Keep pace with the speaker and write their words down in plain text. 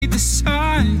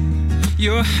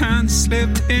Your hand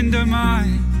slipped into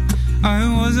mine. I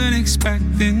wasn't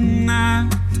expecting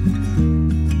that.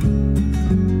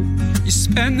 You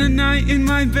spent the night in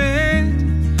my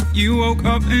bed. You woke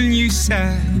up and you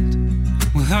said,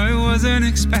 well, I wasn't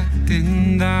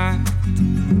expecting that.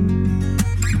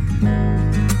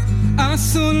 I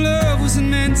thought love wasn't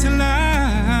meant to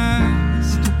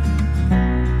last.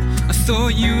 I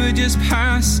thought you were just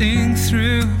passing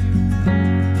through.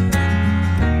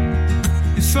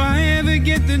 If I ever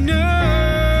get the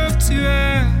nerve to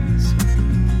ask,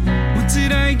 what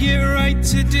did I get right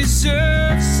to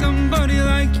deserve somebody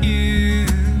like you?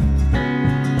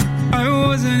 I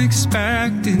wasn't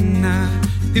expecting that.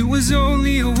 It was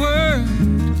only a word.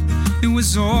 It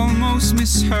was almost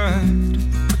misheard.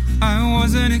 I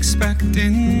wasn't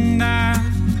expecting that.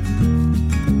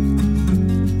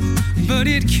 But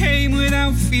it came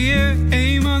without fear.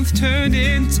 A month turned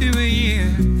into a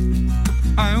year.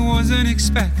 I wasn't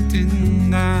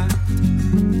expecting that.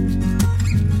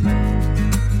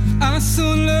 I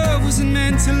thought love wasn't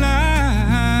meant to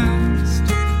last.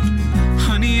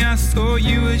 Honey, I thought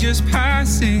you were just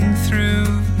passing through.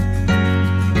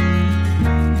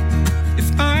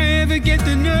 If I ever get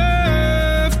the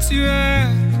nerve to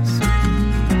ask,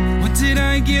 what did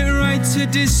I get right to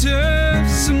deserve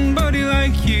somebody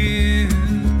like you?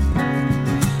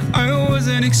 I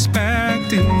wasn't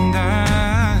expecting that.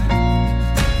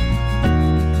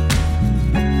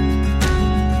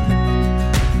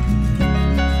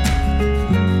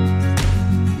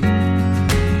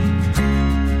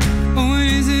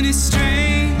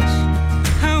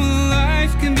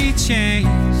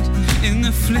 Changed in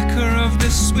the flicker of the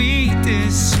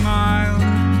sweetest smile.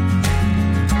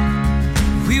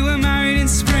 We were married in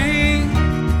spring.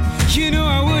 You know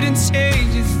I wouldn't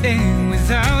change a thing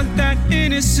without that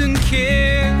innocent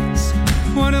kiss.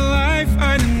 What a life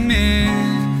I'd have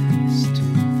missed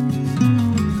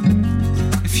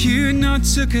if you not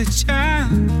took a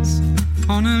chance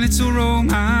on a little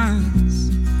romance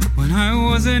when I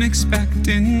wasn't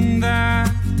expecting that.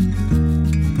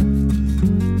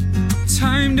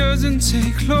 Time doesn't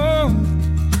take long.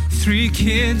 3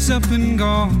 kids up and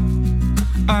gone.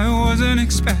 I wasn't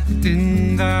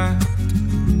expecting that.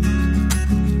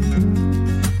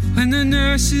 When the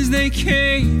nurses they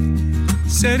came,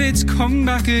 said it's come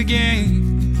back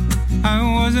again, I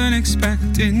wasn't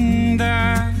expecting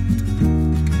that.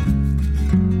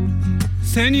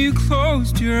 Then you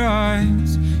closed your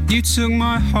eyes. You took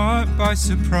my heart by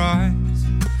surprise.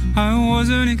 I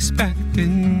wasn't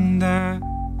expecting that.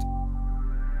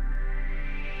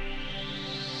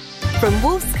 From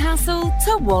Wolf's Castle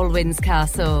to Walwyn's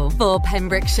Castle for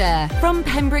Pembrokeshire. From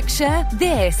Pembrokeshire,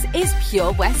 this is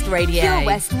Pure West Radio. Pure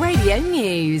West Radio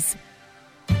News.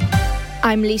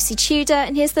 I'm Lucy Tudor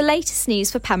and here's the latest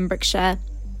news for Pembrokeshire.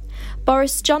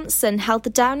 Boris Johnson held the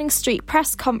Downing Street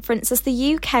press conference as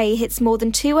the UK hits more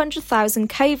than 200,000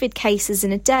 COVID cases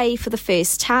in a day for the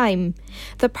first time.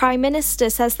 The Prime Minister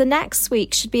says the next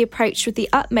week should be approached with the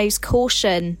utmost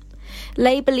caution.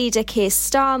 Labour leader Keir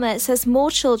Starmer says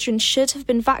more children should have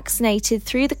been vaccinated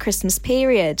through the Christmas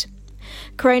period.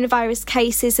 Coronavirus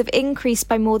cases have increased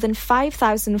by more than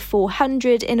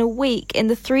 5,400 in a week in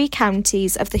the 3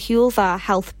 counties of the Hywel Dda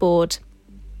Health Board.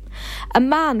 A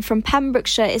man from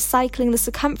Pembrokeshire is cycling the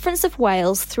circumference of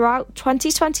Wales throughout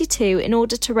 2022 in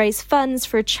order to raise funds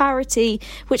for a charity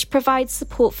which provides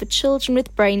support for children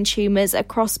with brain tumours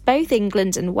across both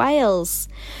England and Wales.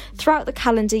 Throughout the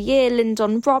calendar year,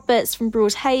 Lyndon Roberts from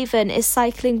Broadhaven is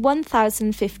cycling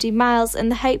 1,050 miles in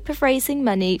the hope of raising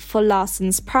money for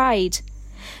Larson's Pride.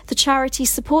 The charity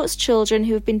supports children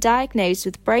who have been diagnosed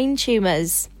with brain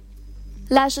tumours.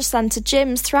 Leisure centre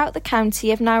gyms throughout the county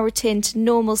have now returned to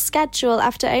normal schedule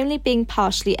after only being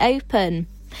partially open.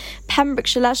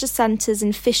 Pembrokeshire leisure centres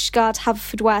in Fishguard,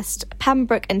 Haverfordwest,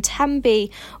 Pembroke and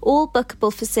Tenby, all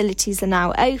bookable facilities are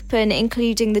now open,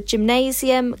 including the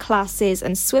gymnasium, classes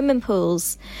and swimming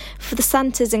pools. For the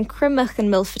centres in Crymych and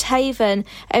Milford Haven,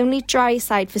 only dry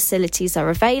side facilities are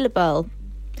available.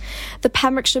 The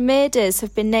Pembrokeshire Murders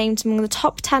have been named among the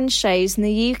top 10 shows in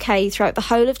the UK throughout the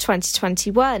whole of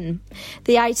 2021.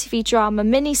 The ITV drama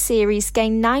mini-series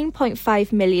gained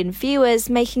 9.5 million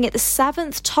viewers, making it the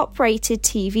 7th top-rated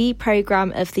TV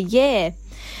programme of the year.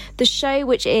 The show,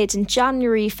 which aired in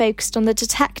January, focused on the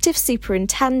Detective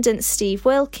Superintendent Steve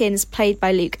Wilkins, played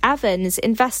by Luke Evans,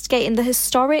 investigating the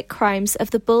historic crimes of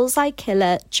the bullseye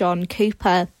killer John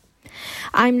Cooper.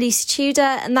 I'm Lucy Tudor,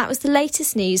 and that was the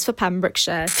latest news for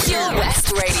Pembrokeshire. Pure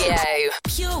West Radio.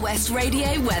 Pure West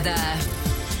Radio weather.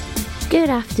 Good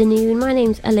afternoon, my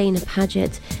name's Alaina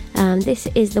Paget. This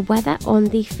is the weather on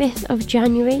the 5th of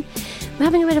January. We're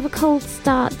having a bit of a cold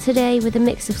start today with a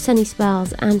mix of sunny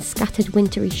spells and scattered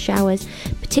wintry showers,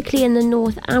 particularly in the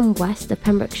north and west of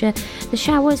Pembrokeshire. The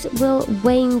showers will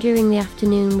wane during the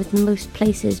afternoon, with most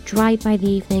places dry by the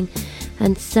evening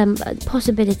and some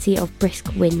possibility of brisk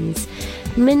winds.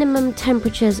 Minimum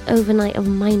temperatures overnight of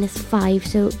 -5,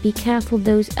 so be careful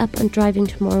those up and driving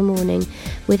tomorrow morning,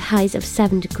 with highs of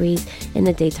 7 degrees in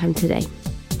the daytime today.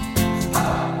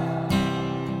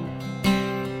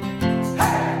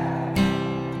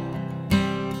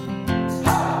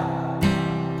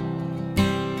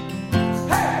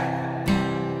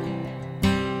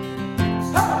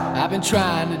 I've been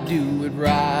trying to do it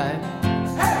right.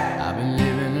 I've been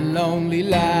living a lonely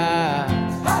life.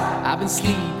 I've been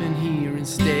sleeping here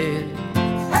instead.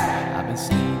 I've been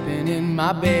sleeping in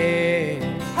my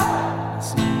bed.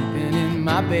 Sleeping in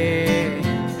my bed.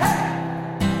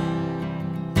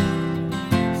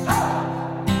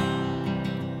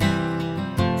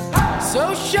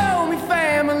 So show me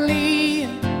family,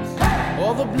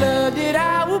 all the blood that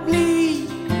I will bleed.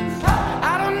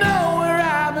 I don't know where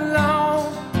I belong.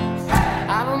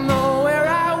 I don't know where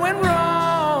I went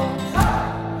wrong,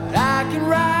 but I can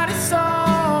write a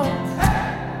song.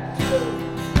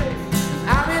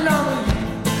 I belong with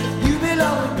you, you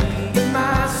belong with me,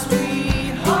 my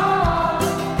sweetheart.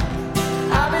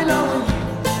 I belong with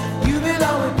you, you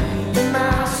belong with me,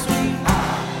 my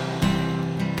sweetheart.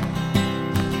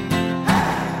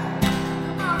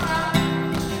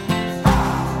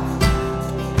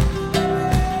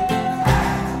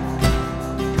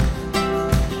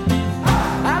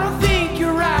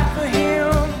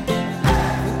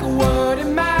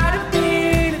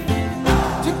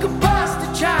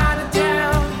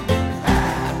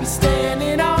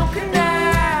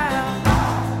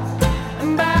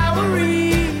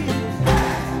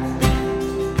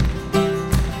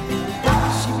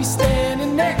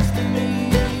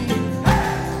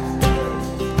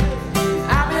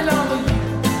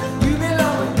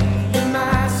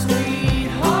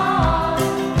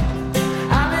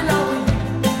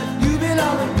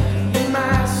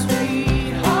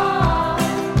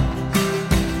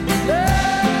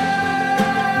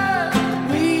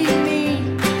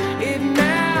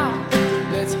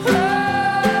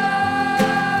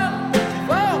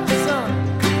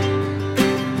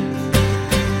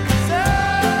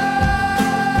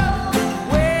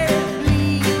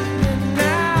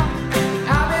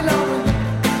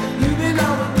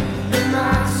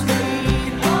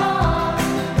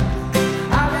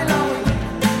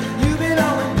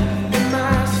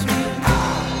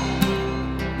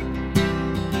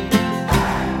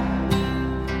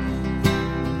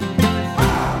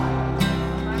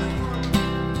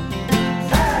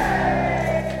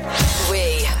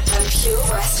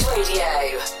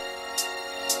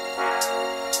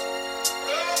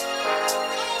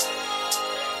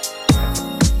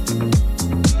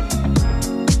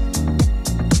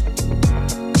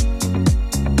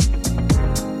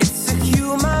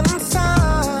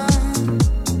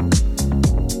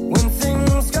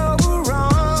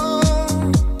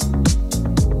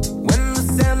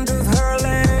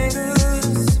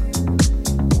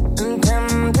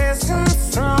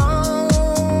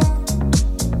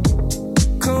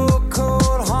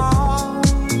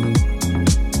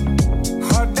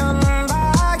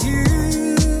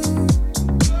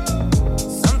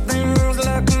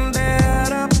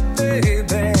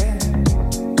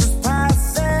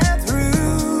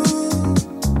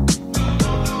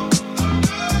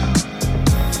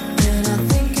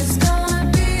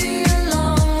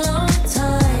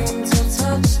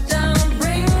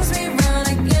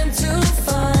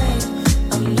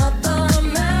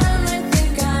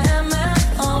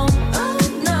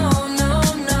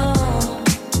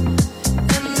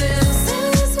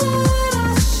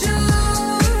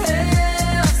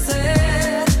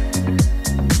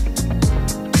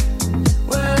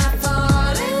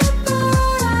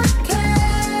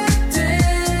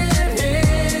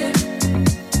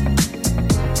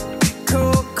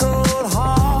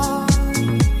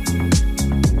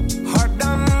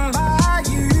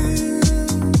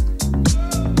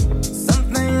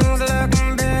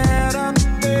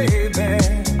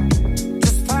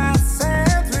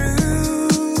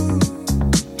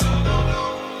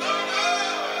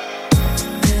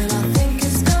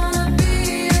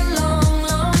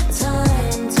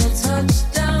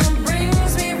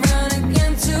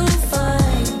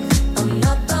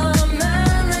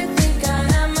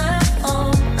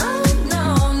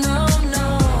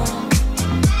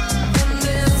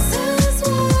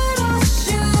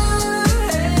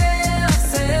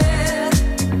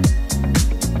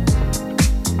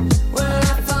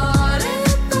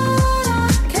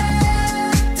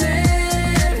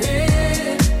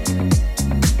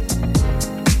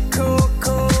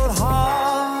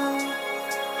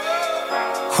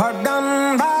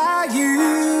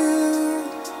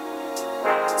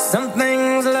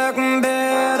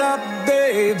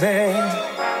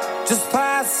 just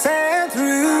passing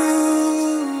through.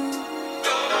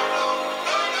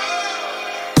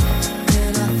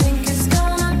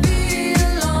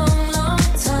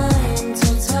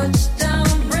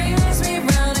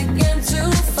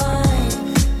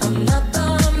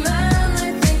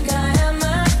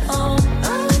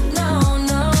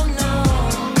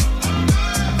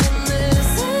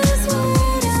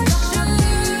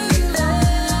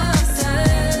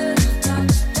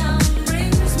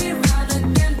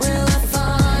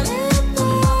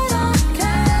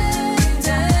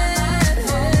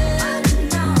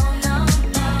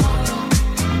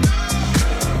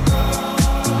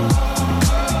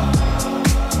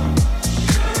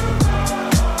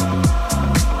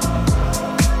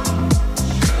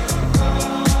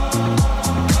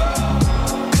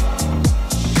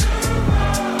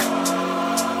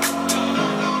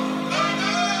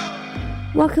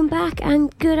 Welcome back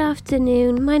and good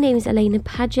afternoon. My name is Alaina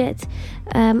Paget.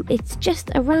 It's just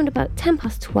around about 10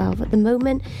 past 12 at the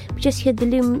moment. We just heard the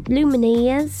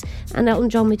Lumineers and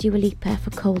Elton John with Dua Lipa for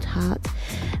Cold Heart.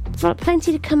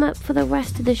 Plenty to come up for the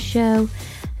rest of the show.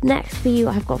 Next for you,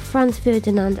 I've got Franz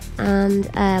Ferdinand and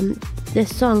the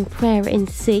song Prayer in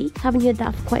C. Haven't heard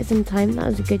that for quite some time. That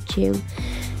was a good tune.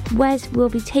 Wes will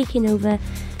be taking over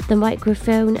the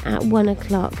microphone at 1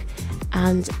 o'clock.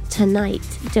 And tonight,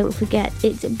 don't forget,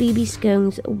 it's BB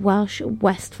Scone's Welsh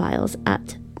West Files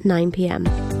at 9 p.m.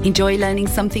 Enjoy learning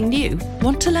something new?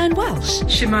 Want to learn Welsh?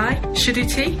 Shemai,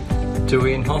 Shuduti?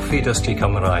 Dwi'n hoffi dysgu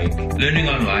Cymraeg. Learning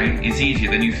online is easier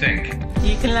than you think.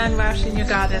 You can learn Welsh in your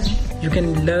garden. You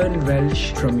can learn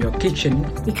Welsh from your kitchen.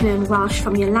 You can learn Welsh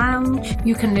from your lounge.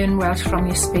 You can learn Welsh from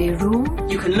your spare room.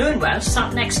 You can learn Welsh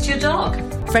sat next to your dog.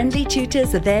 Friendly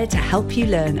tutors are there to help you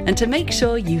learn and to make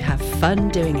sure you have fun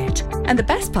doing it. And the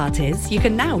best part is, you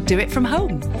can now do it from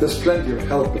home. There's plenty of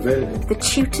help available. The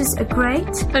tutors are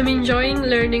great. I'm enjoying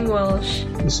learning Welsh.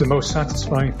 It's the most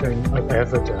satisfying thing I've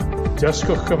ever done.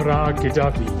 Dysgwch Cymraeg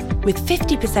gyda fi. With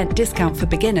 50% discount for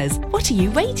beginners, what are you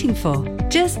waiting for?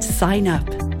 Just sign up.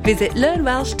 Visit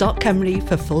learnwelsh.cymru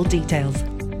for full details.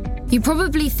 You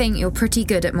probably think you're pretty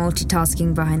good at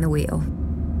multitasking behind the wheel.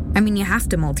 I mean, you have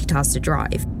to multitask to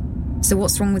drive. So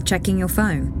what's wrong with checking your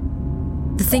phone?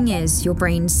 The thing is, your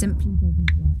brain simply doesn't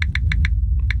work.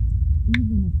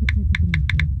 Even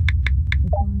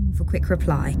a quick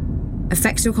reply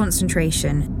affects your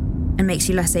concentration and makes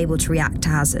you less able to react to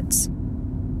hazards.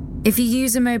 If you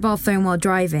use a mobile phone while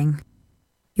driving,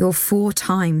 you're 4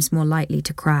 times more likely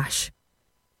to crash.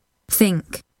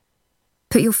 Think.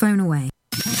 Put your phone away.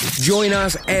 Join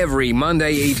us every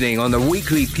Monday evening on the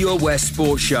weekly Pure West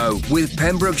Sports Show with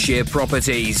Pembrokeshire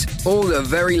Properties. All the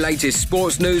very latest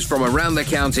sports news from around the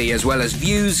county, as well as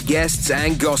views, guests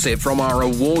and gossip from our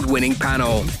award-winning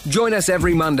panel. Join us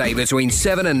every Monday between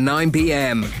 7 and 9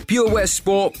 p.m. Pure West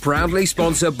Sport, proudly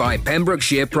sponsored by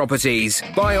Pembrokeshire Properties.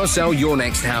 Buy or sell your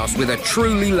next house with a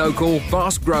truly local,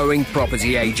 fast-growing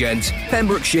property agent.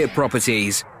 Pembrokeshire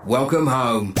Properties. Welcome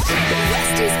home. The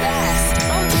West is best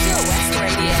on Pure West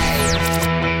Radio.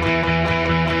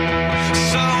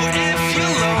 Sure.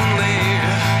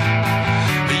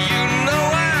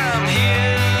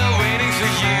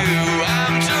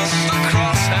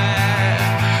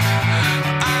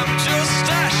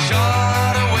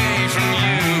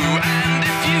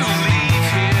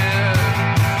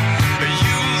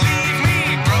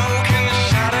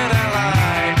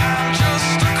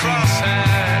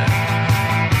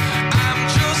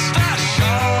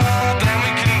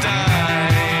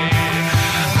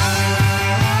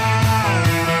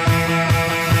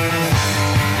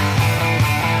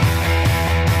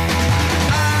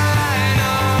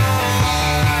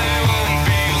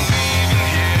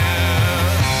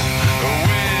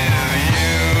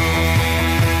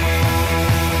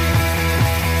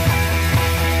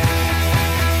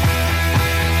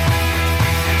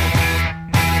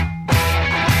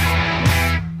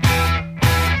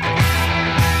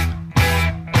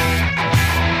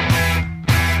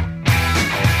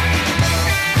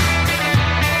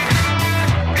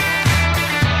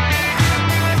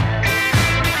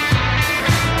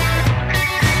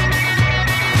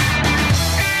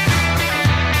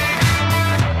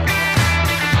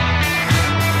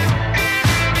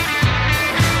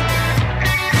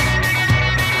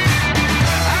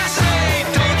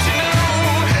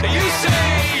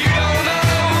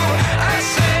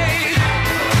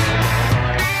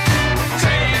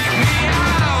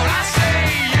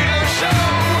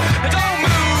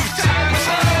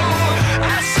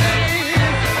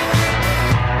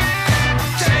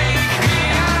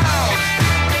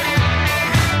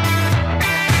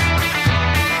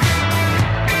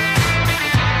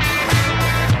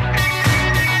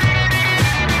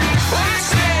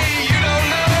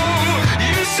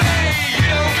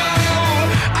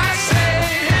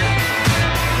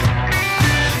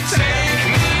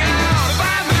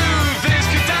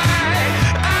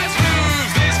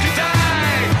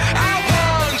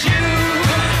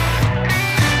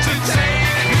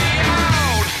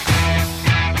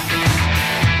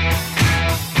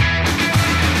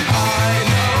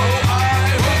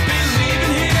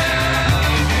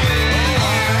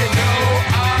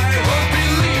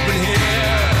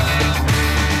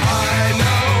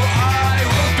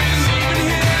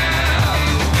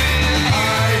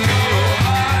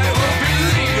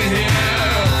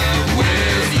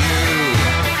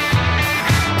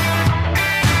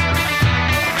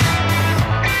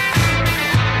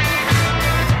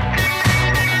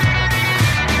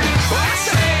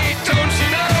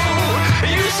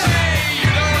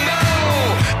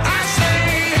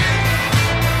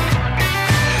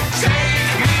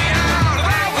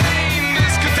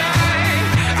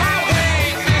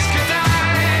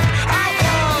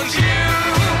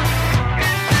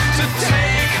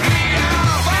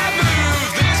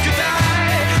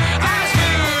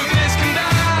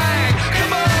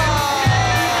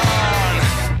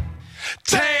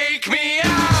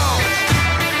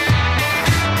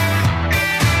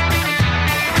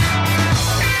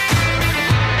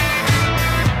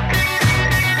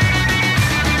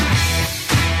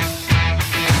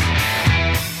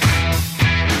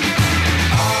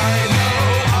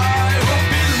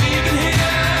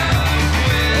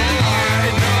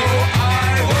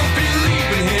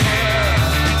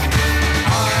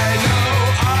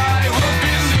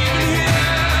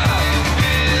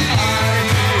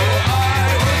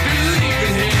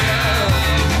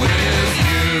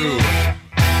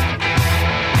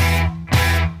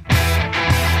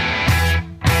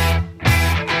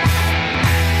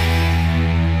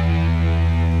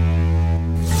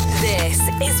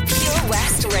 is Pure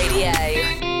West Radio.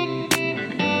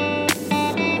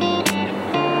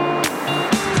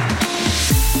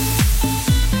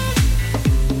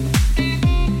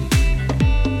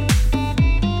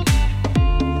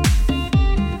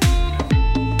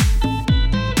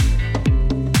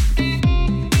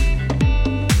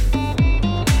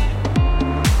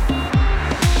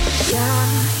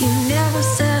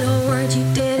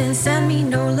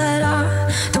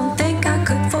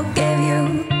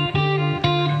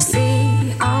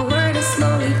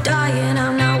 Slowly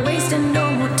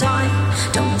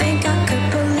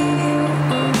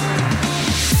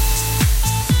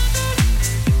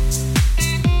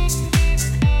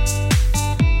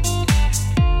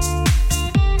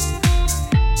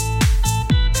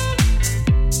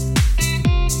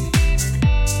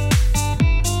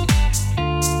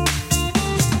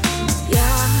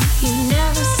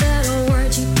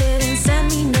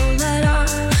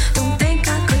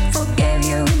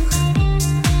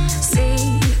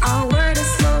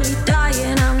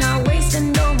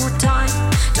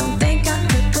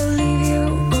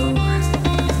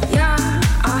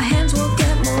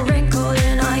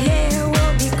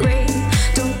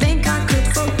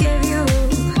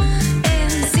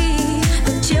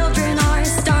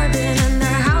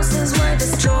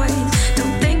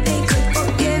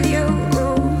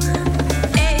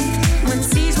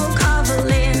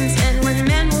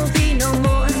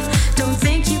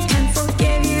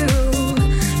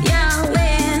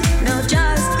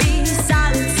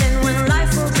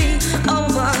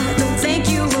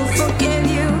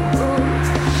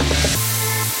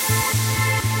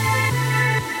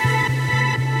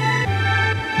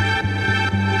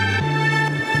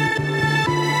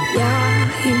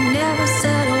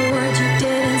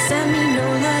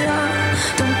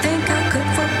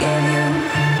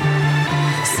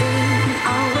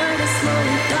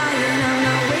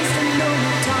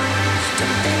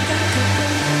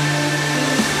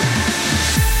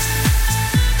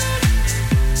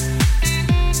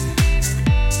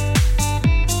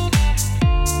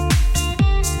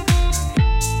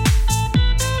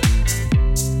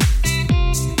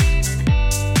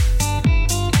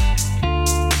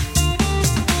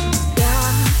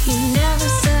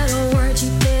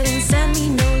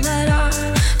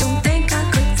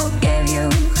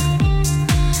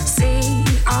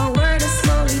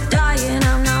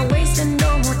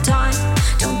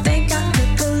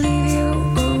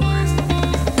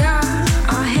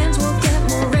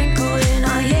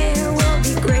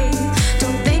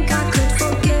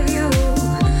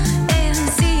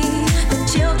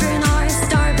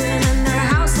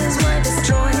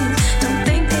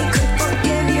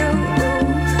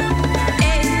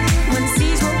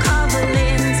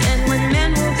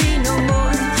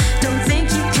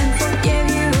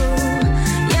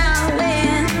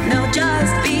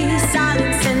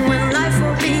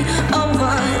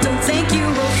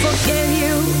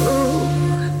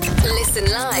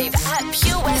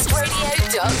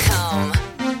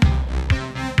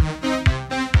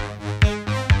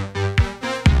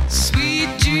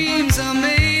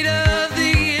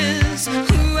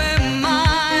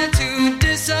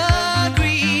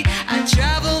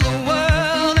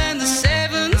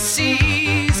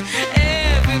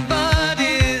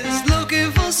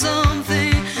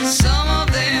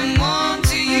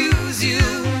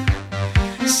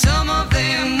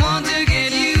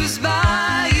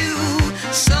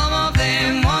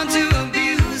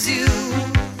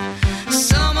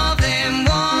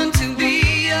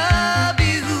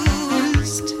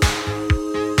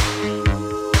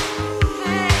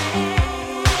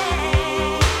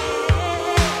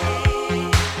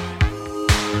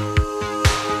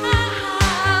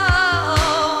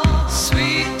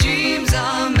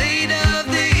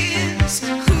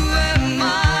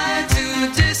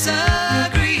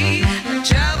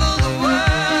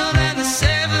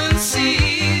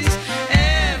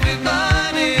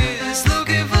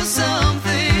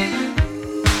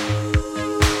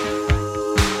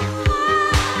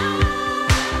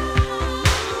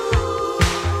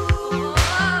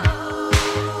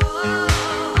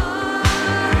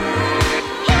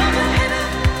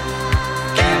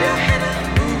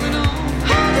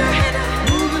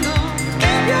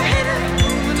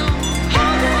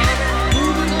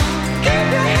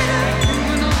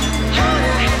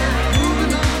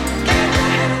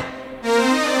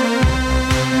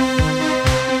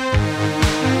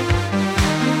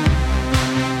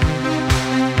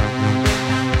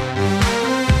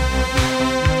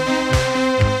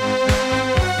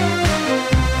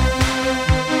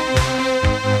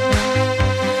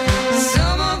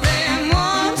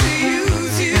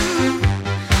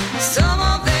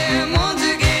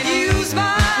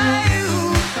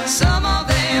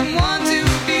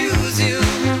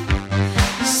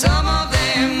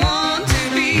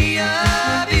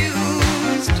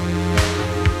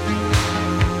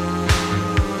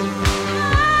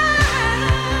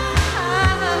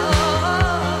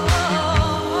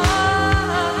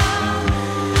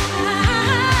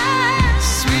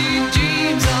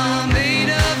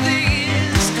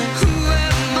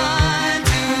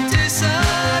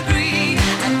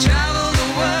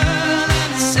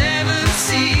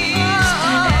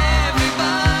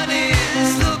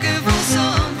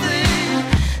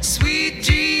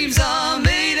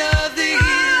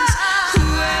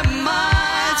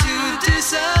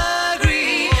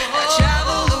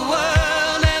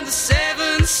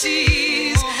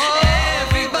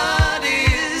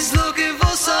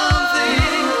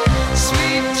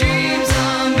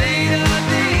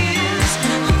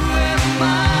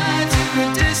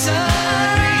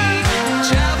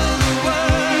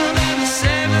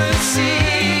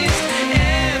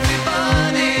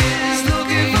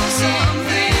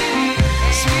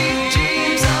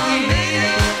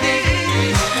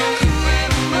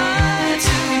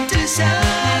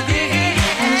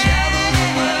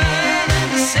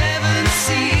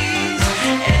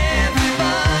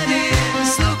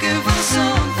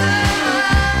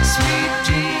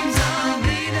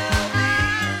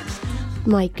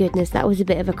My goodness, that was a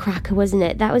bit of a cracker, wasn't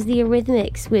it? That was the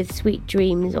Eurythmics with Sweet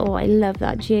Dreams. Oh, I love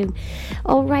that tune.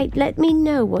 All right, let me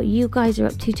know what you guys are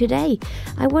up to today.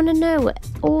 I want to know,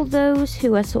 all those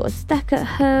who are sort of stuck at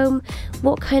home,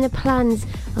 what kind of plans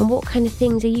and what kind of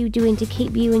things are you doing to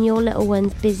keep you and your little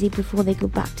ones busy before they go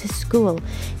back to school?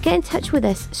 Get in touch with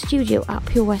us,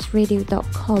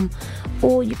 studio@purewestradio.com,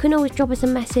 or you can always drop us a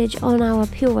message on our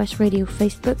Pure West Radio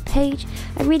Facebook page.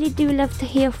 I really do love to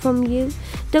hear from you.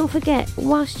 Don't forget,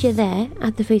 whilst you're there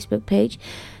at the Facebook page,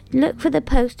 look for the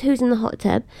post Who's in the Hot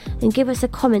Tub and give us a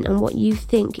comment on what you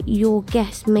think your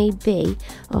guess may be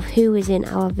of who is in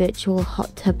our virtual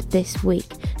hot tub this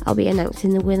week. I'll be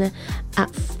announcing the winner at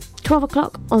 12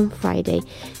 o'clock on Friday.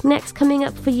 Next, coming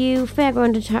up for you,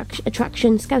 Fairground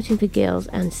Attraction, Scouting for Girls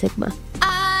and Sigma.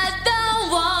 I don't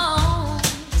want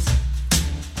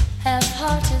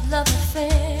half-hearted love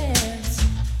affairs.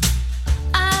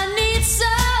 I need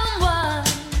someone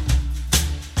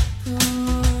who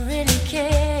really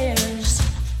cares.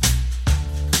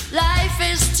 Life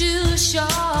is too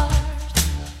short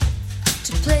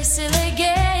to play silly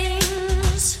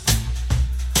games.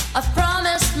 I've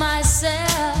promised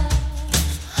myself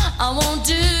I won't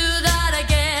do that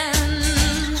again.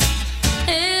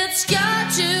 It's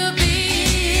got to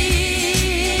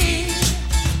be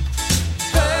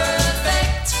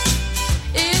perfect.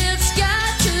 It's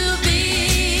got to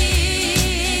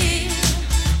be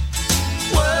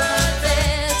worth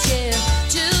it. Yeah.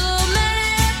 Too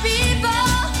many people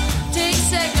take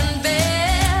second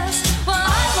best. Well,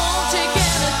 I won't take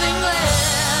anything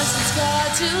less. It's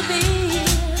got to be.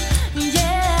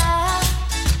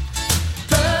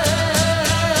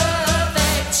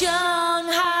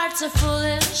 Are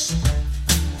foolish,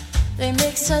 they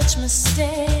make such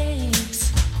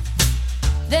mistakes.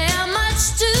 They're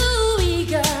much too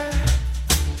eager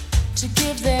to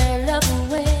give their love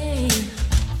away.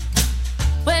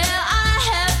 Well, I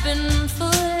have been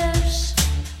foolish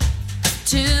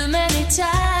too many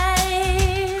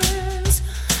times.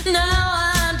 Now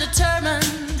I'm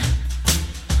determined,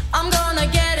 I'm gonna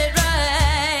get it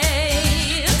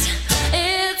right.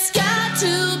 It's got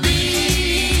to be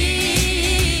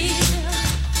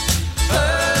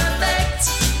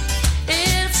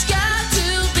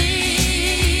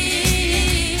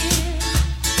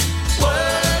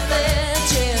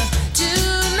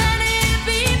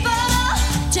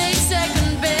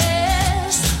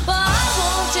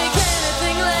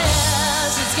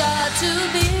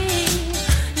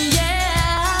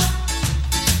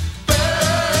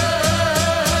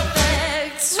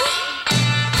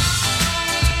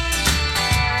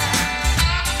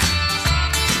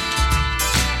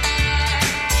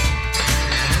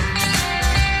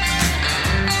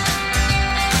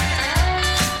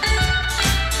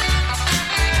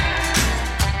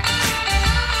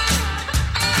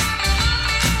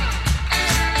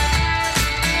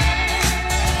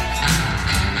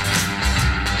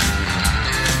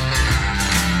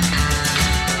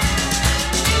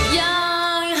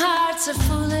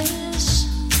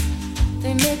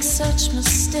such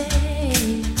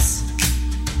mistakes.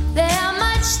 They are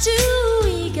much too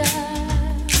eager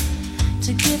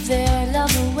to give their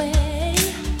love away.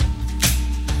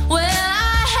 Well,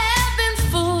 I have been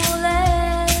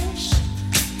foolish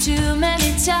too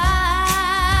many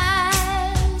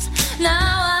times.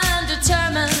 Now I'm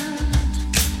determined,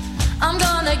 I'm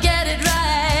gonna get it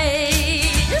right.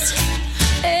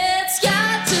 It's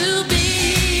got to be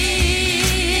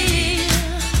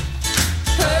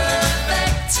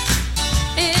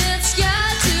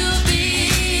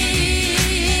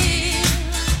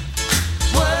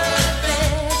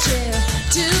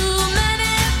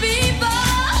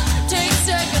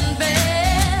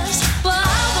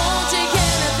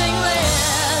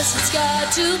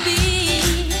to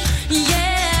be,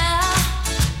 yeah,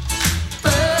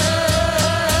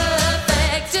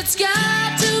 perfect. It's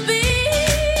got to be,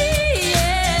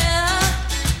 yeah,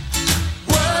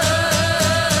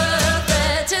 worth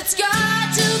it. It's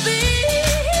got to be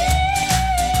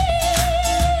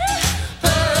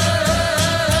perfect.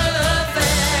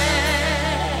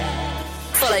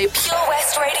 Follow Pure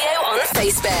West Radio on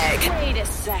Facebook. Wait a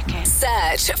second.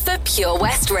 Search for Pure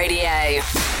West Radio.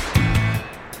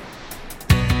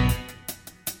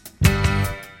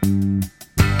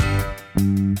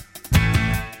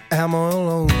 Am I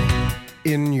alone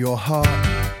in your heart?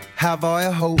 Have I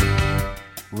a hope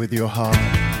with your heart?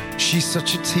 She's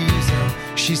such a teaser,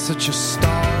 she's such a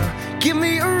star. Give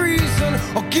me a reason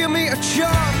or give me a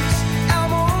chance.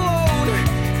 Am I alone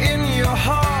in your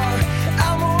heart?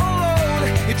 Am I alone?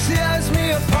 It tears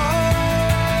me apart.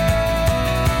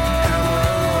 Am I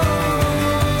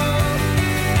alone?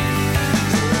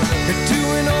 You're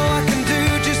doing all I can do.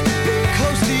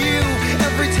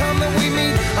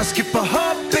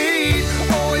 heartbeat.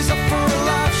 Always up for a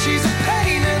laugh, she's a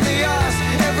pain in the ass.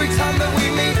 Every time that we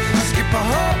meet, I skip a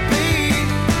heartbeat.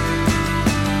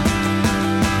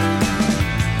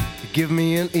 Give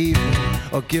me an evening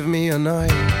or give me a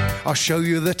night, I'll show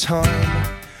you the time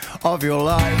of your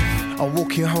life. I'll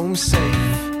walk you home safe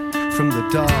from the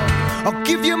dark. I'll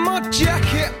give you my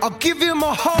jacket, I'll give you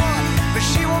my heart, but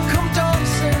she won't come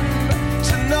dancing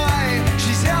tonight.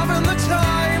 She's having the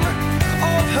time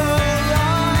of her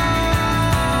life.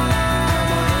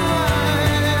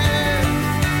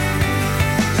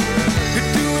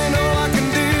 You're doing all I can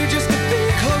do just to be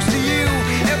close to you.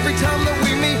 Every time that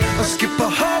we meet, I skip a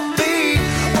heartbeat.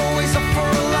 Always up for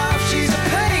a laugh, she's a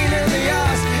pain in the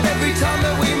ass. Every time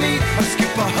that we meet, I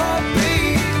skip a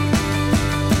heartbeat.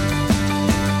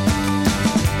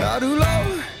 I do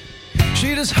love,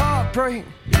 she does heartbreak.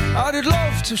 I did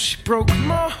love till she broke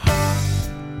my heart.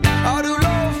 I do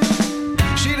love,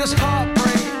 she does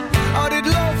heartbreak. I did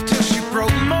love till she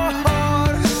broke my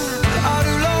heart. I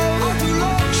do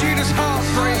love, she does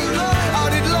heartbreak. I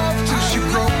did love till she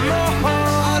broke my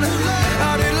heart.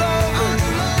 I did love,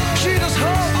 she does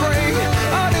heartbreak.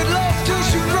 I did love till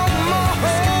she broke my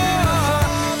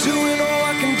heart. Doing all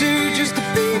I can do just to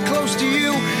be close to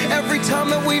you. Every time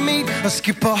that we meet, I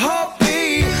skip a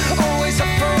heartbeat. Always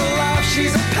up for a laugh,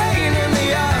 she's a pain in the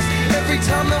ass. Every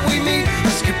time that we meet, I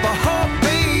skip a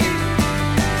heartbeat.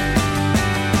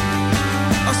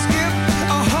 I skip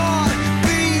a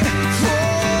heartbeat for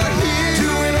you.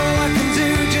 Doing all I can do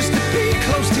just to be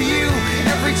close to you.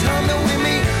 Every time that we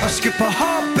meet, I skip a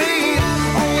heartbeat.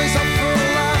 Always up for a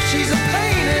laugh, she's a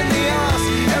pain in the ass.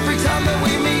 Every time that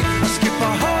we meet, I skip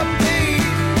a heartbeat.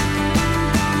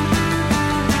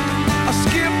 I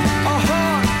skip a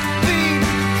heartbeat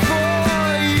for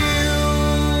you.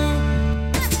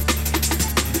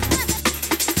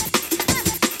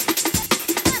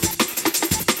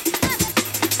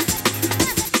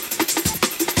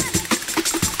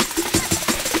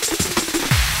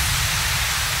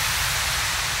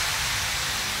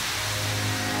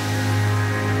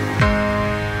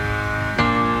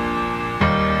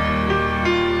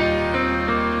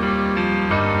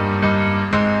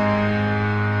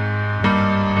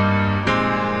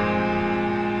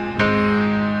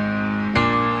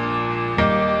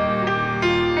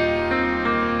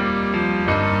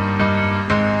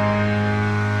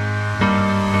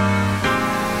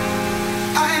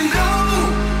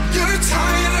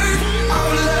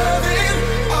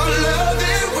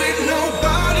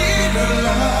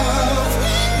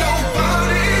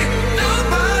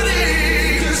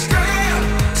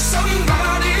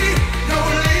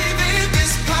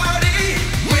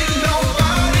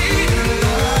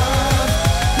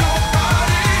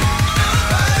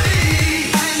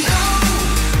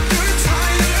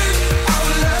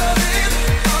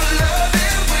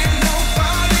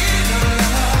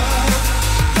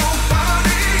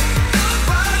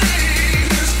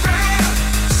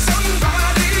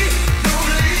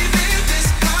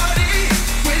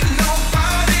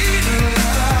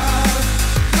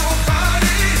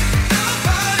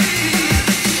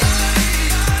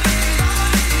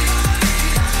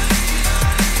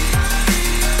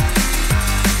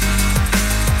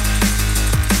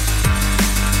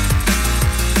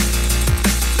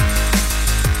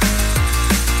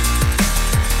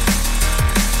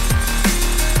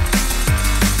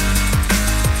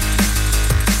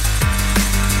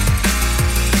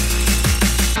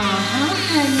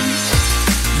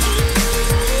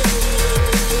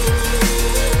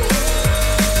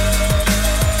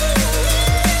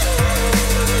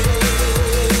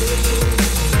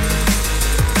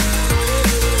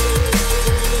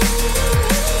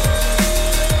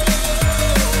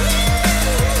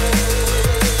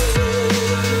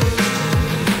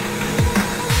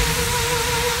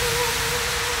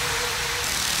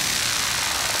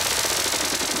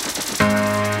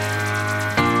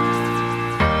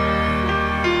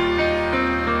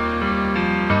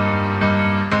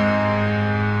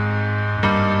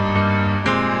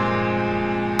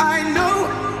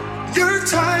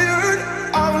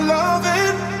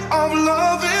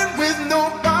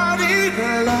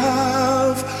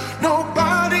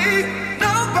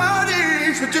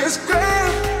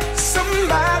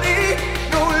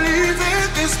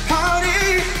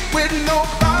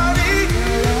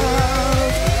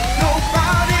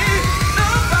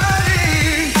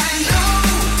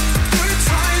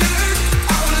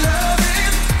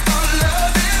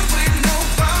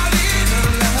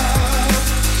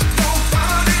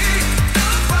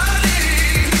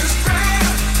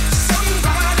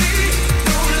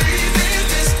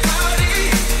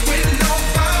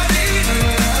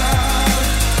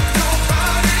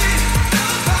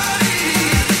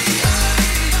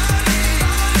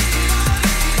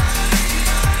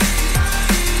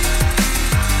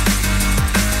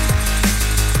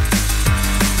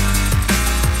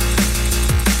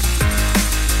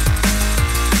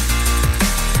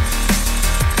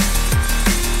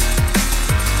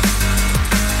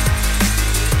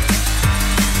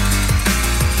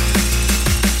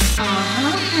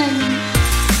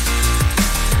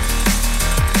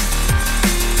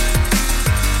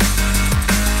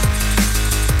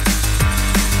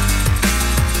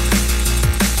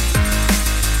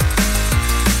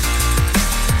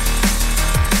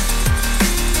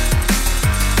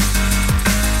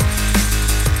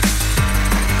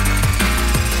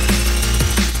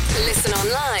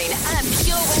 online at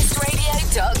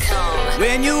purewestradio.com.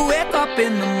 When you wake up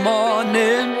in the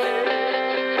morning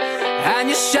and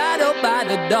you're shadowed by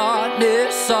the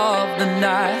darkness of the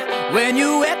night. When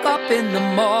you wake up in the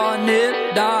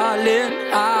morning, darling,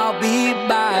 I'll be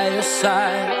by your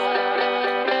side.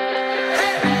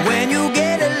 When you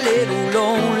get a little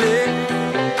lonely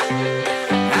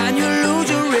and you lose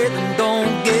your rhythm,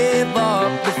 don't give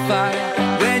up the fight.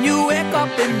 When you wake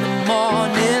up in the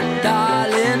morning,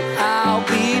 darling, I'll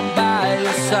be by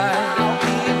your side. I'll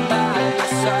be by your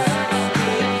side.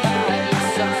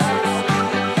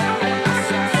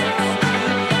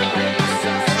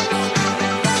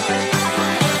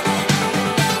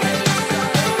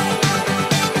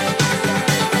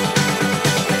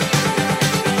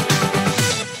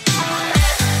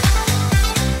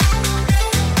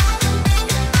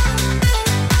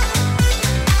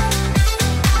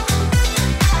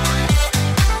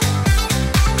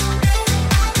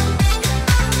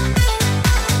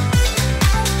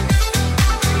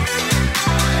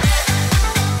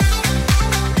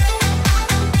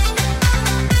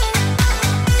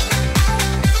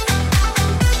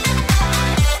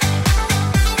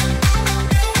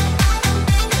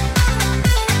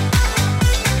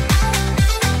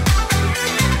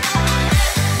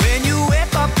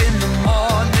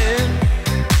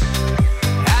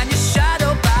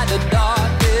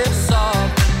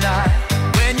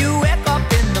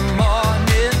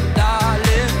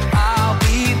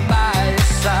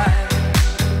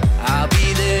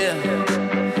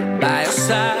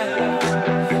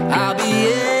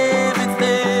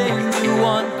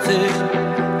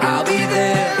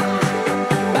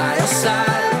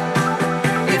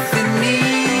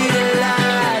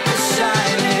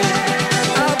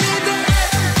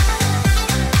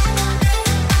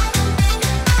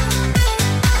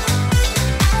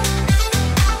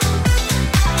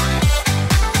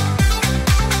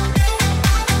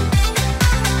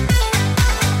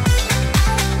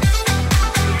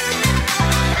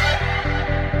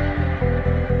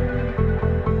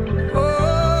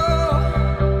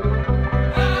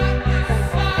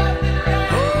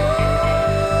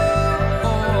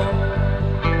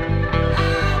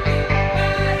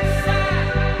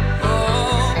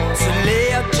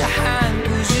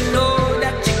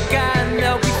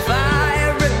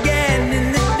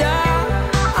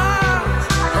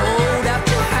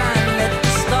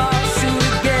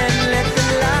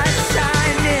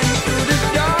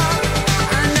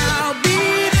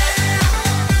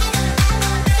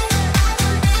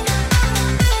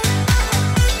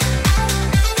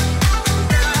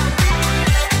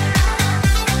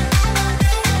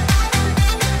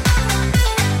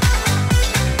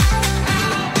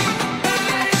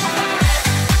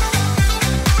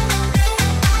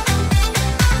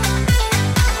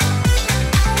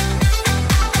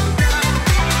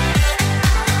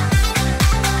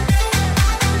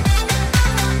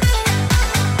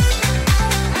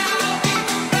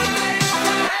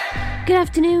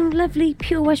 Lovely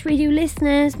Pure West Radio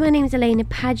listeners, my name is Alaina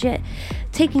Paget,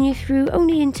 taking you through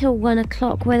only until 1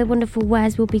 o'clock, where the wonderful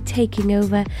Wes will be taking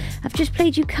over. I've just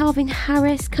played you Calvin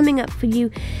Harris. Coming up for you,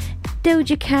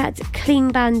 Doja Cat,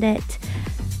 Clean Bandit,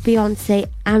 Beyonce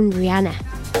and Rihanna.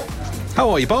 How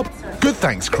are you, Bob? Good,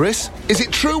 thanks, Chris. Is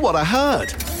it true what I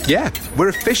heard? Yeah, we're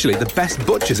officially the best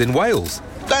butchers in Wales.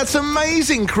 That's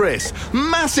amazing, Chris.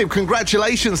 Massive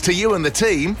congratulations to you and the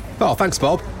team. Oh, thanks,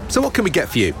 Bob. So what can we get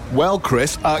for you? Well,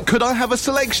 Chris, could I have a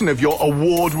selection of your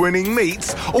award-winning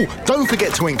meats? Oh, don't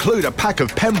forget to include a pack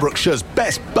of Pembrokeshire's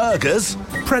best burgers.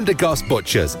 Prendergast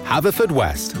Butchers,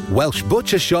 Haverfordwest, Welsh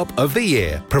Butcher Shop of the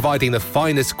Year, providing the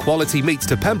finest quality meats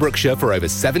to Pembrokeshire for over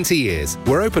 70 years.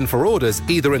 We're open for orders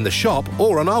either in the shop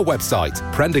or on our website,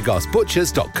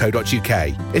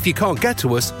 prendergastbutchers.co.uk. If you can't get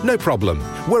to us, no problem.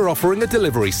 We're offering a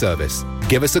delivery service.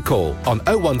 Give us a call on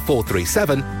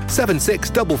 01437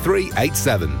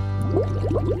 763387.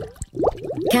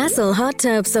 Castle Hot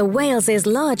Tubs are Wales's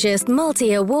largest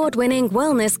multi-award-winning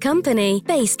wellness company,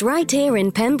 based right here in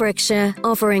Pembrokeshire,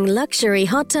 offering luxury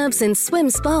hot tubs and swim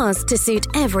spas to suit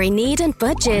every need and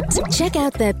budget. Check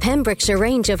out their Pembrokeshire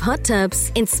range of hot tubs,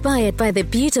 inspired by the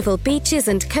beautiful beaches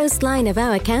and coastline of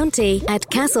our county, at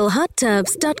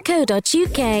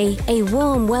castlehottubs.co.uk. A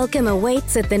warm welcome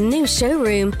awaits at the new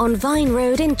showroom on Vine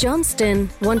Road in Johnston.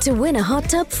 Want to win a hot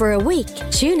tub for a week?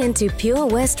 Tune into Pure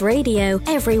West Radio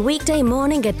every weekday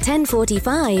morning at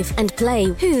 10:45 and play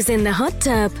Who's in the Hot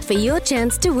Tub for your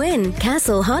chance to win.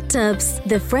 Castle Hot Tubs,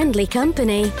 the friendly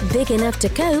company, big enough to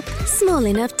cope, small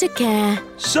enough to care.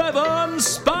 7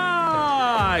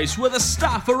 Spice! spice, where the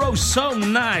staff are oh so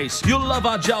nice. You'll love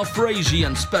our jalfrezi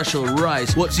and special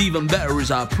rice. What's even better is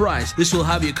our price. This will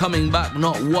have you coming back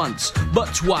not once,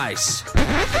 but twice.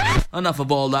 Enough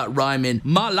of all that rhyming.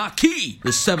 Malaki!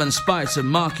 The 7 Spice of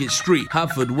Market Street,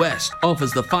 Haverfordwest,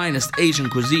 offers the finest Asian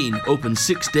cuisine, open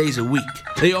 6 days a week.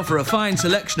 They offer a fine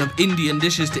selection of Indian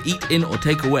dishes to eat in or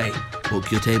take away.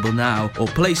 Book your table now or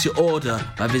place your order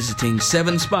by visiting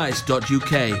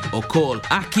 7spice.uk or call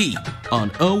Aki on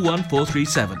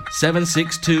 01437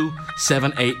 762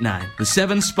 789. The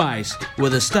 7 Spice, where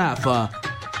the staff are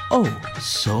oh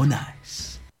so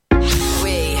nice.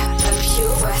 We are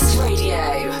Pure West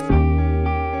Radio.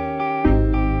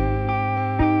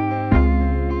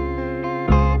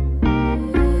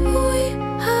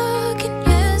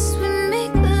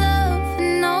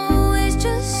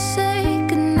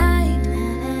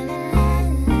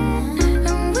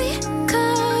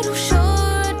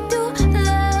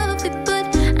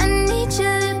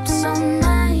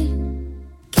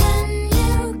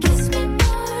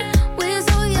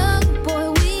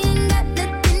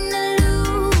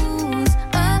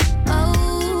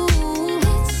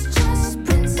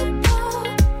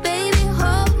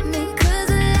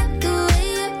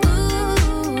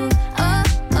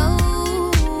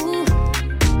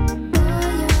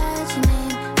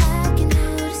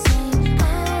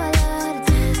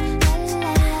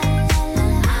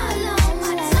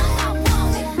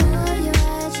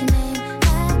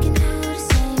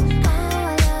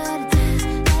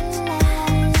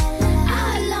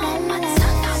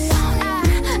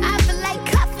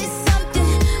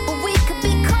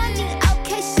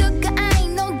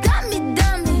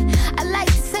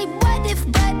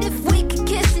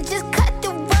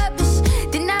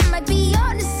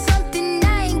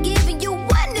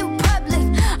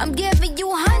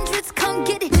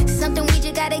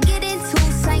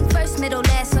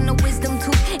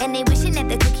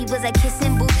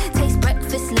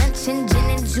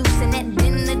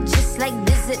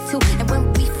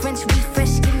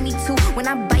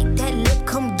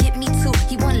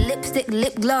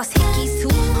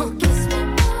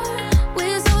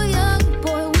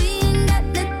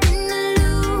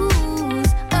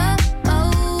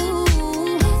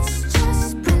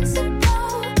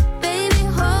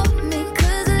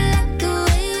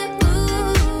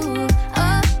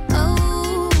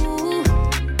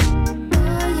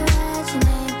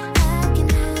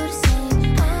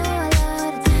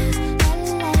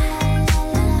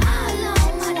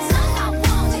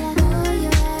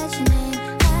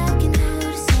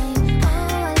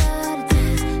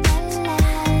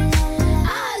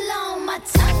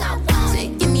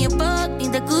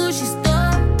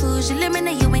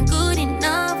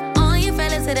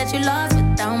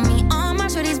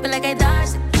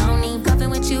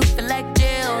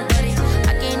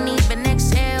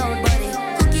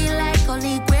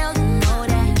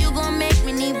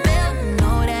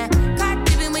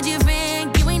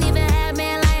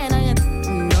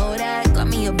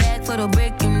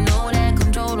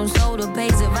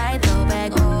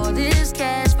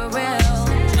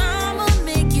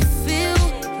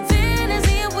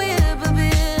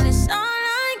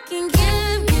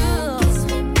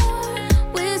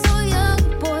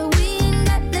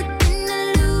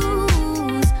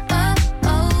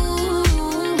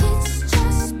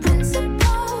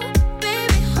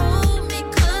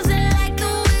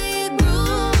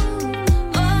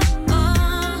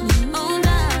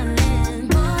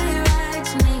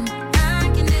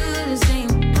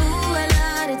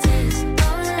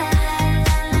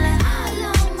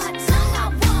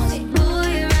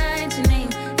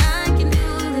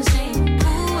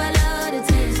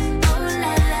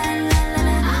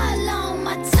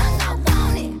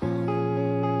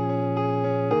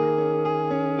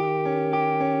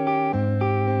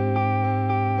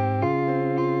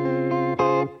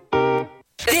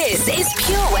 This is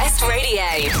Pure West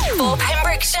Radio for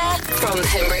Pembrokeshire from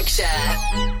Pembrokeshire.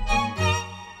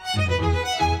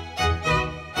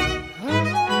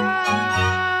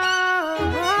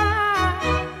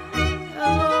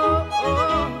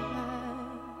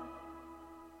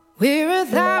 We're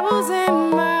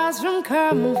 1,000 miles from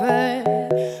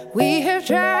comfort. We have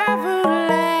traveled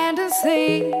land and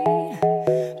sea.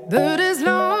 But as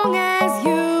long as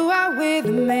you are with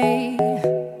me,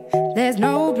 there's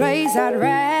no place I'd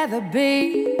rather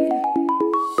be.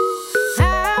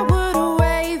 I would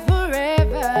away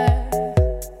forever,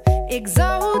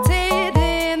 exalted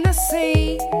in the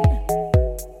sea.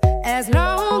 As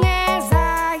long as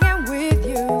I am with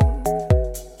you,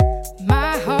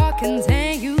 my heart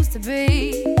continues to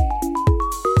beat.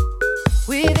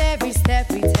 With every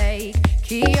step we take,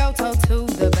 Kyoto to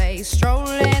the bay,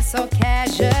 strolling so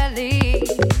casually.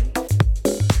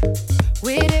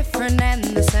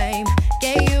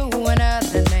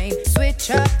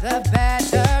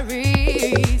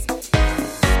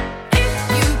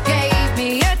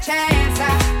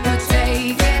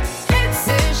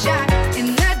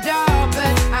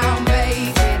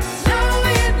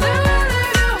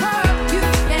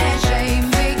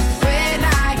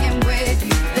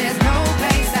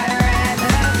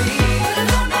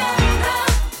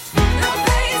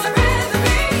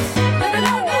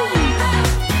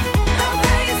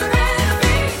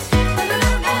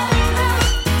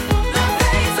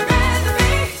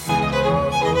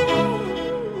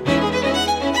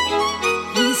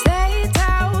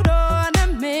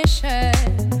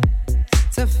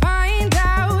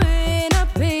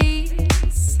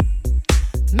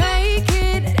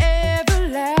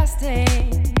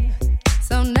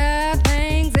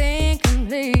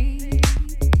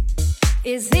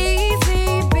 It's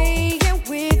easy being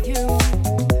with you.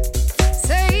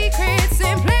 Sacred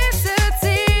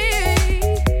simplicity.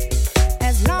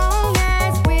 As long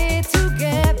as we're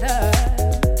together,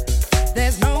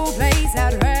 there's no place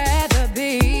I'd rather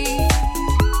be.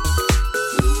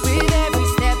 With every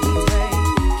step we take,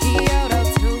 Kyoto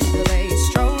to the bay,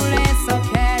 strolling so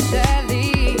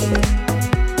casually.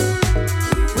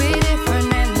 We're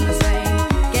different and the same.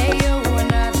 Gave you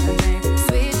another name.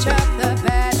 Switch up the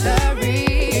batteries.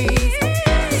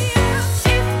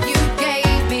 If you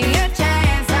gave me a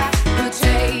chance, I would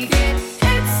take it.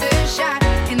 It's a shot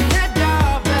in the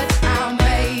dark, but I'll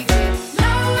make it.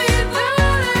 Knowing the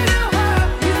little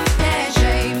heart, you can't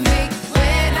shame me.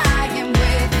 When I am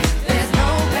with you, there's no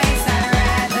place I'd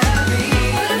rather be.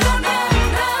 No, no,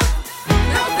 no,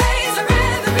 no place I'd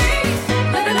rather be.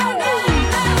 No, no, no,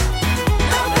 no,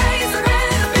 no place I'd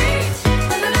rather be.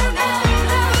 No, no, no,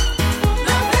 no,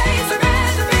 no place I'd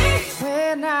rather be.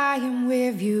 When I am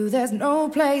with you, there's no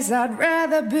place I'd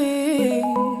rather be.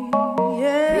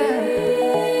 Yeah.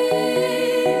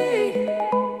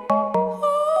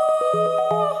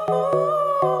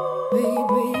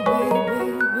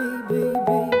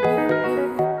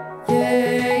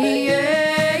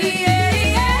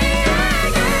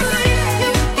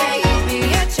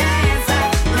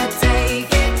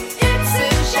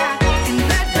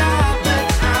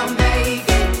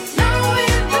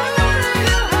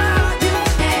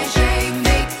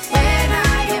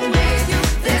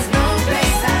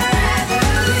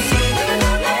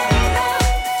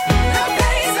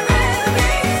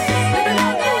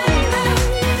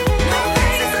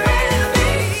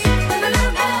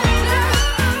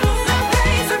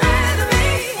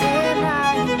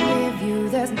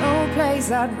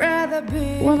 I'd rather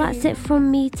be. Well, that's it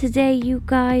from me today, you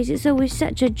guys. It's always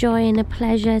such a joy and a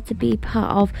pleasure to be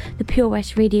part of the Pure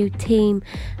West Radio team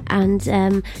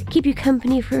and keep you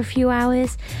company for a few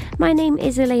hours. My name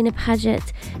is Alaina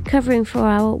Paget, covering for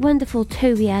our wonderful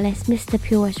Toby Ellis, Mr.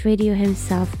 Pure West Radio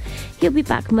himself. He'll be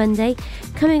back Monday.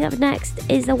 Coming up next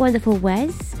is the wonderful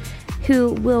Wes,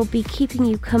 who will be keeping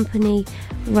you company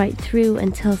right through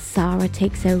until Sarah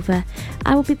takes over.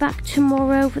 I will be back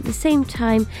tomorrow at the same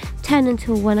time, 10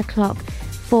 until 1 o'clock,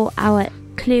 for our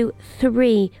Clue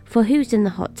 3 for Who's in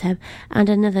the Hot Tub and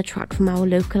another track from our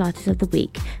local artist of the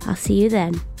week. I'll see you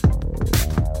then.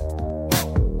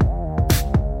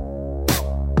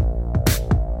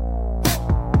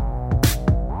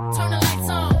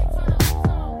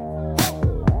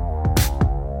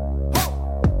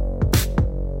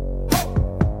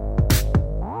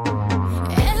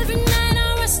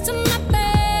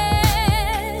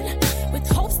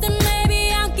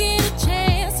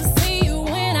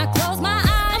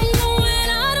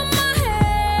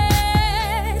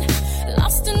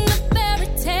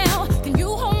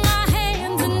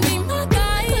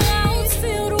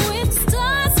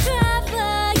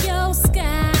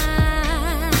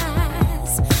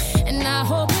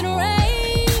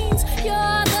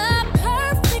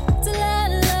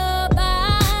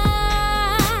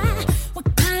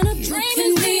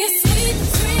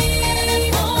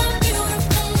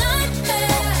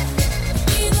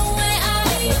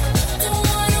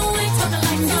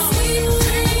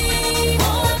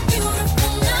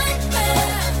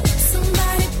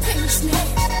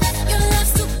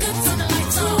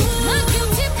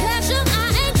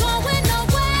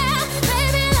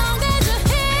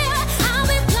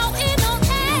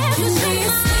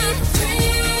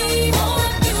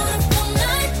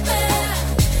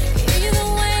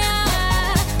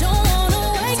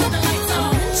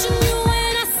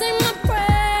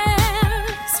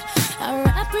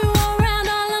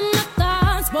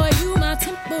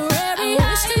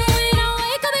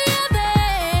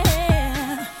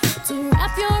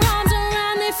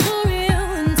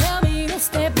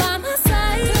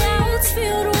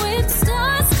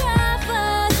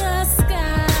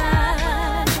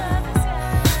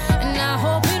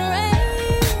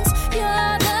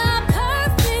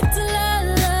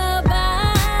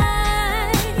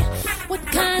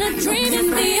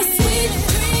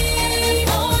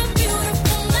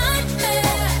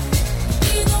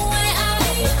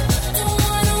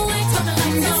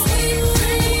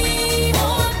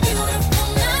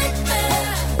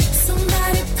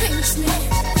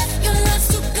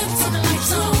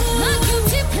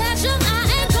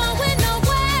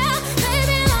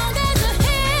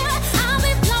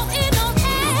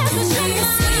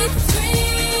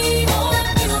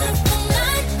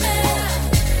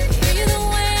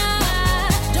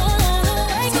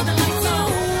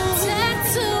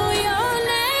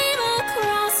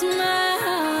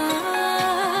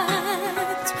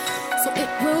 So it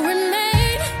will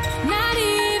remain, not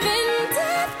even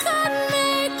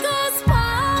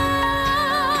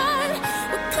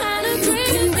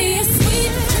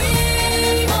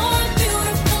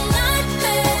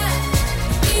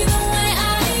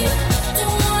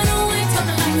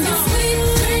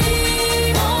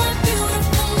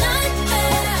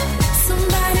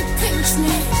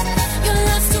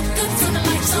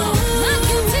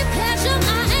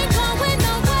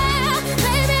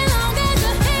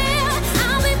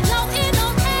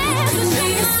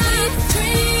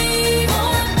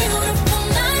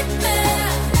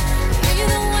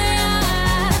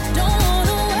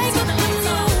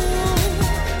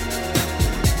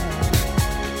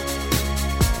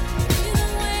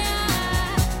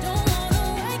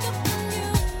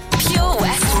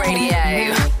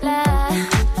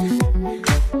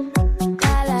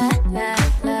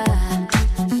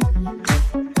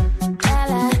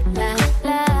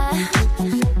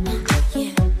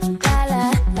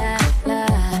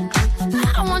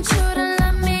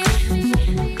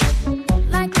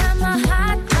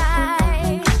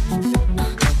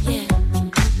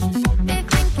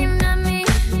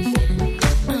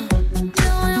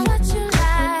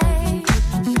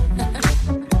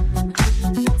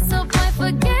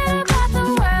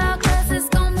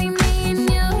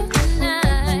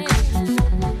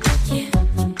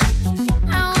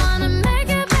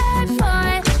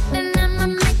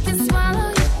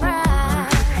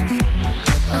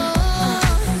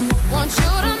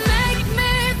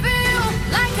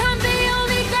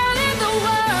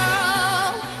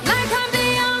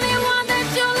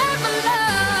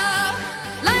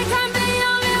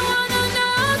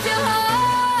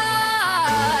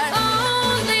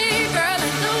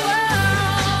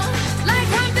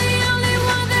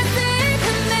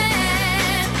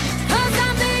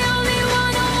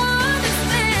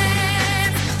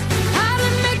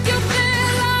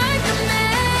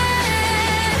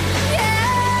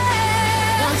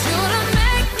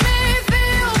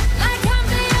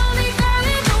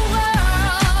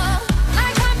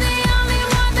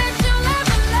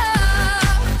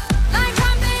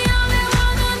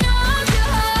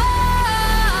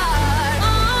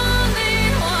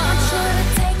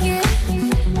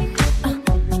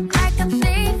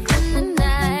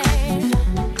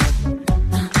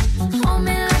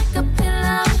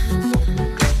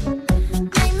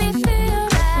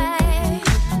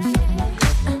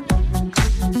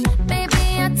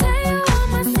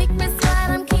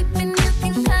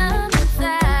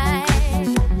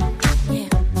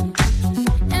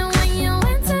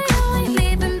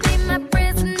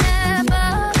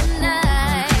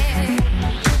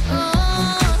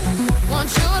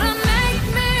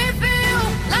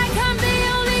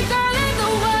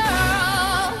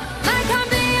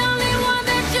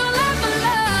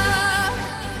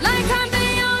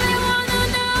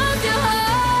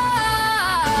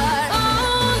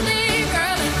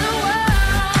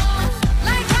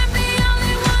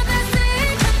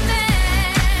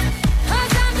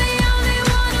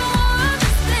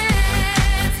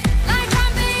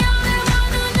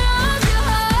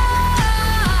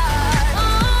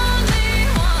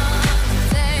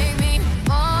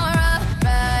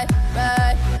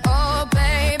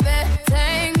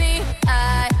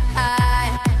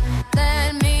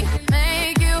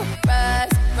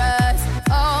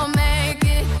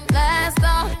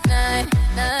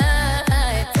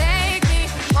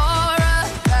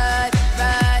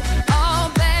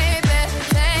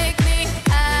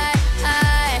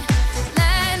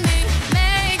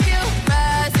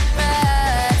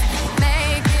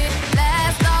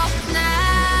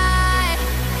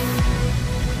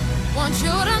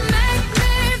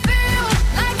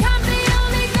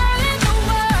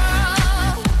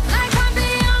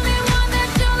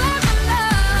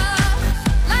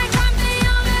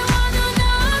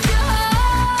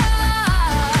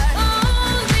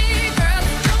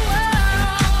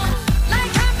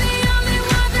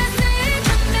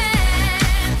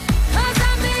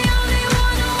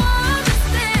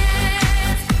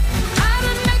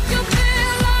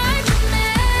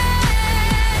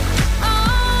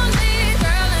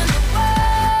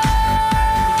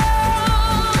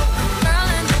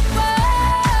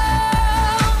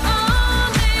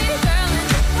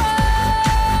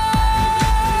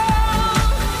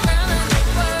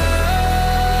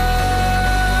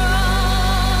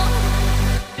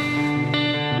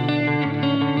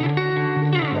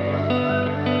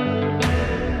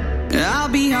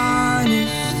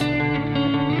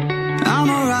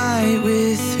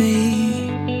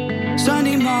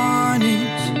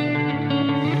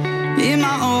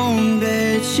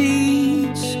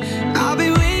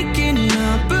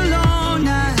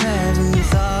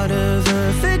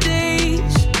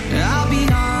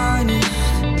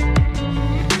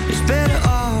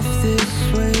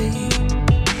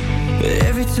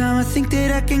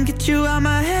get you out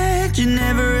my head. You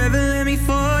never ever let me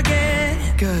forget.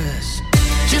 'Cause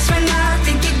just when I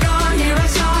think you're gone, hear a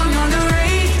song on the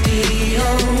radio.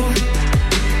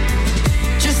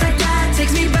 Just like that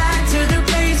takes me back to the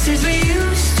places we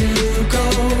used to go.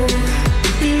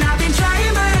 And I've been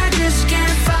trying but I just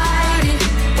can't fight it.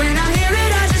 When I hear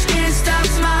it I just can't stop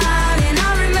smiling.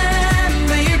 I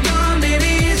remember you're gone,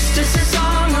 baby, it's just a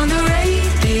song on the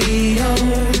radio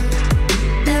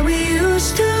that we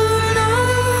used to know.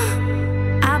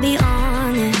 I'll be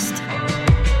honest,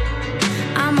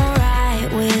 I'm alright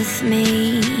with me.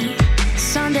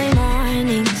 Sunday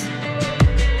mornings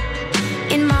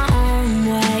in my own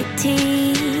white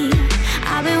tee.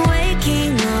 I've been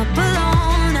waking up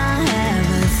alone. I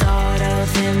haven't thought of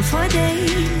him for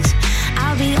days.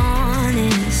 I'll be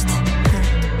honest,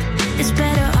 it's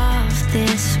better off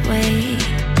this way.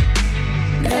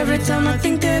 Every time I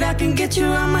think that I can get you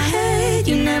out my head,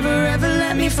 you never ever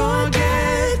let me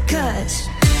forget. 'Cause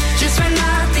just when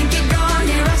I think you're gone,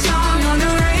 hear a song on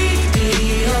the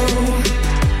radio.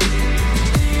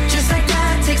 Just like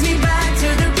that takes me back to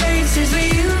the places we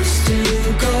used to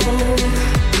go.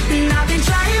 And I've been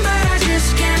trying but I just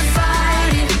can't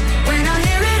fight it. When I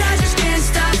hear it I just can't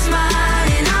stop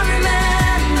smiling. I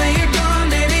remember you're gone,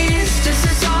 baby, it's just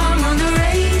a song on the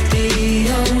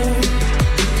radio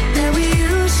that we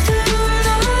used to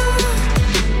know.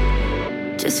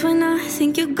 Just when I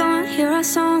think you're gone, hear a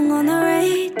song on the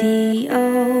radio.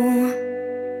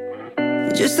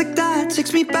 Just like that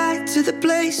takes me back to the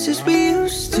places we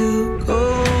used to go.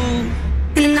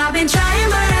 And I've been trying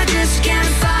but I just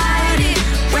can't fight it.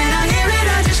 When I hear it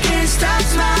I just can't stop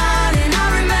smiling. I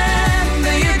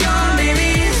remember you're gone, baby,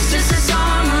 it's just a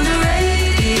song on the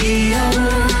radio.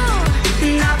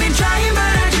 And I've been trying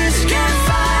but I just can't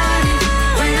fight it.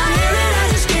 When I hear it I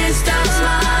just can't stop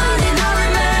smiling. I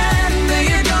remember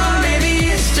you're gone, baby,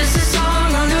 it's just a song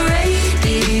on the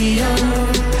radio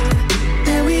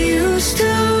that we used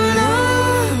to know.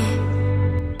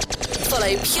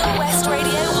 Follow Pure West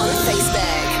Radio on Facebook.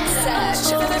 Search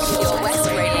for Pure West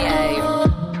Radio.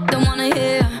 Don't wanna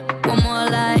hear one more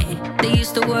lie. They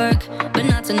used to work, but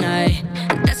not tonight.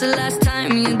 That's the last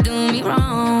time you do me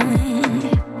wrong.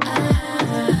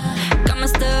 Got my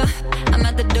stuff, I'm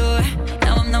at the door.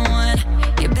 Now I'm the one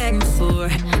you're begging for.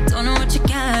 Don't know what you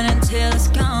got until it's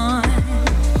gone.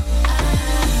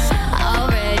 I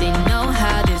already know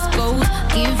how this goes.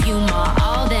 Give you my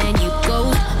all, then you go.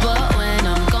 But when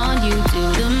I'm gone, you do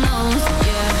the most.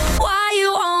 Yeah. Why you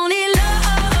only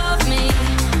love me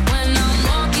when I'm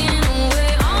walking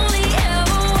away? Only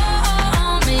ever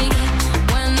want me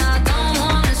when I don't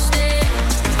wanna stay.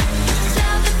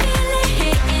 Love the feeling,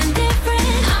 hitting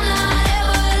different. I'm not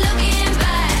ever looking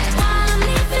back. While I'm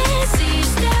leaving, see you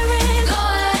staring. Go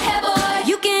ahead, boy.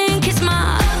 You can kiss my.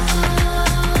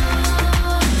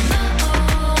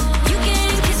 You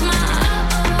can kiss my.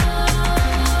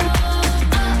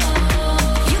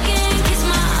 You can kiss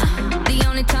my. The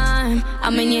only time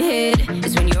I'm in your head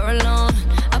is when you're alone,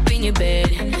 up in your bed.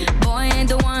 Boy, ain't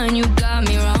the one, you got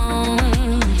me wrong.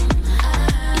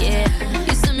 Yeah,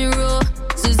 you send me rules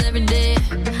every day,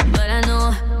 but I know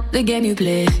the game you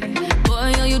play. Boy,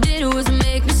 all you did was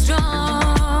make me